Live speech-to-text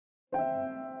EarthKeeper,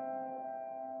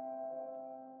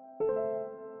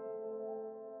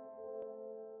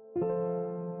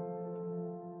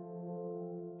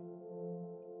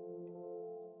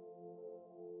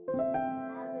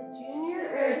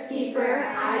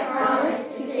 I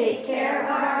promise to take care of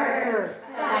our Earth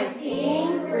by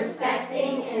seeing,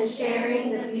 respecting, and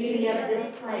sharing the beauty of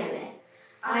this planet.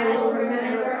 I will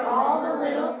remember all the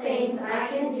little things I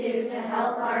can do to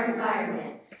help our environment.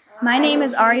 My name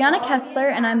is Ariana Kessler,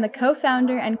 and I'm the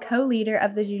co-founder and co-leader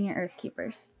of the Junior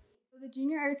Earthkeepers. The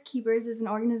Junior Earthkeepers is an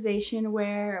organization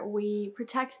where we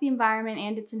protect the environment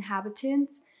and its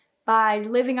inhabitants by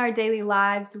living our daily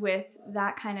lives with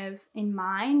that kind of in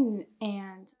mind.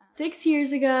 And 6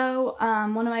 years ago,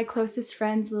 one of my closest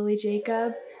friends, Lily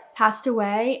Jacob, passed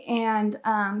away, and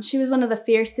she was one of the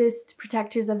fiercest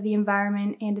protectors of the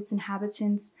environment and its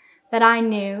inhabitants that I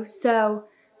knew. So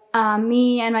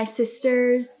me and my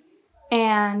sisters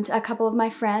and a couple of my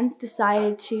friends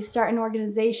decided to start an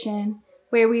organization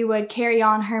where we would carry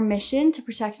on her mission to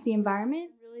protect the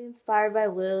environment. Really inspired by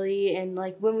Lily, and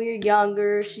like when we were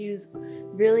younger, she was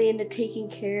really into taking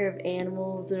care of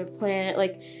animals and a planet.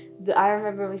 Like I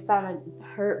remember we found a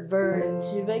hurt bird and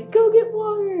she'd be like, "Go get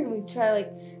water," and we'd try to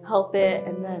like help it.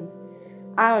 And then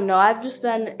I don't know, I've just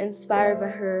been inspired by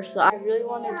her, so I really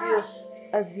want to do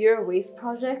a zero waste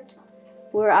project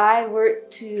where I work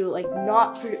to like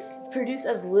not produce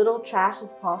as little trash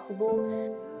as possible.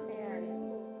 And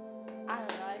I don't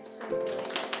know, I just feel really.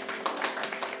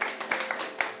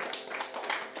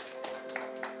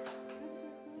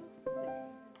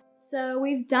 So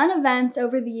we've done events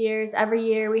over the years. Every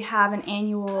year we have an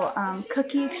annual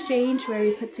cookie exchange where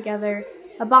we put together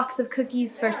a box of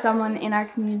cookies for someone in our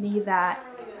community that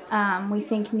we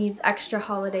think needs extra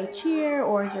holiday cheer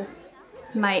or just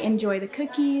might enjoy the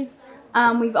cookies.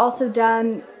 We've also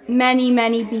done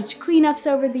many beach cleanups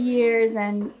over the years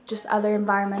and just other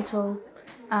environmental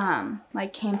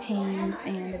like campaigns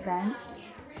and events.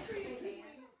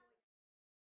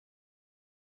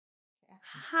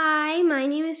 Hi, my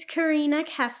name is Karina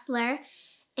Kessler,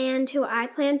 and who I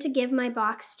plan to give my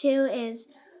box to is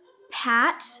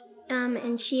Pat,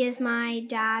 and she is my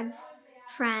dad's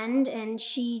friend, and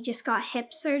she just got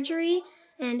hip surgery,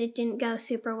 and it didn't go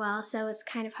super well, so it's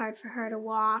kind of hard for her to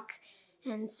walk,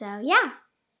 and so, yeah.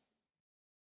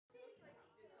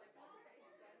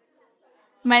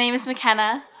 My name is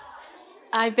McKenna.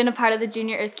 I've been a part of the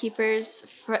Junior Earthkeepers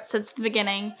since the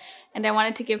beginning, and I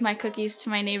wanted to give my cookies to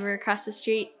my neighbor across the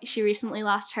street. She recently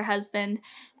lost her husband,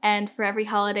 and for every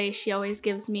holiday she always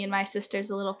gives me and my sisters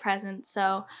a little present,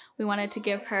 so we wanted to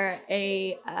give her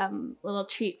a little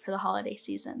treat for the holiday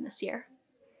season this year.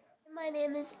 My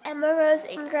name is Emma Rose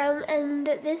Ingram, and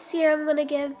this year I'm going to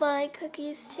give my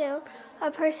cookies to a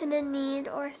person in need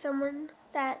or someone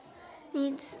that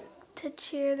needs to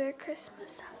cheer their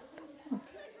Christmas up.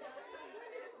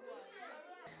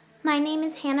 My name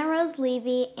is Hannah Rose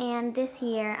Levy, and this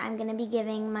year I'm going to be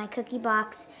giving my cookie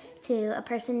box to a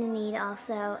person in need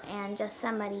also, and just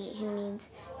somebody who needs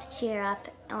to cheer up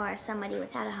or somebody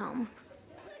without a home.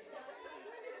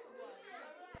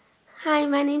 Hi,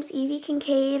 my name's Evie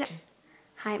Kincaid.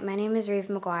 Hi, my name is Reeve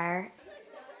McGuire.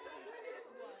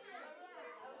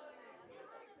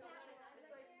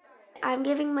 I'm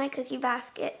giving my cookie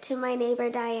basket to my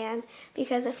neighbor Diane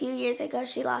because a few years ago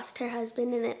she lost her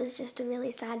husband and it was just a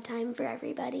really sad time for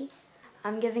everybody.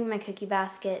 I'm giving my cookie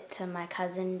basket to my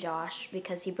cousin Josh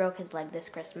because he broke his leg this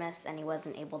Christmas and he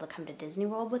wasn't able to come to Disney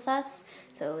World with us,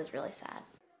 so it was really sad.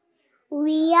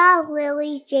 Leah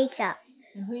Lily Jacob.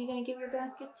 And who are you going to give your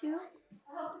basket to?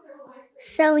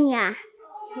 Sonia.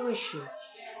 Who is she?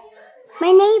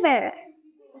 My neighbor.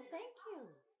 Well, thank you.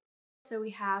 So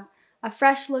we have a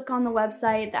fresh look on the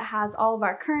website that has all of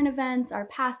our current events, our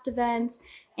past events,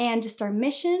 and just our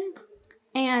mission.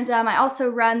 And I also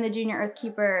run the Junior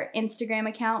Earthkeeper Instagram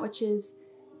account, which is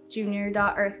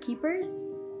junior.earthkeepers.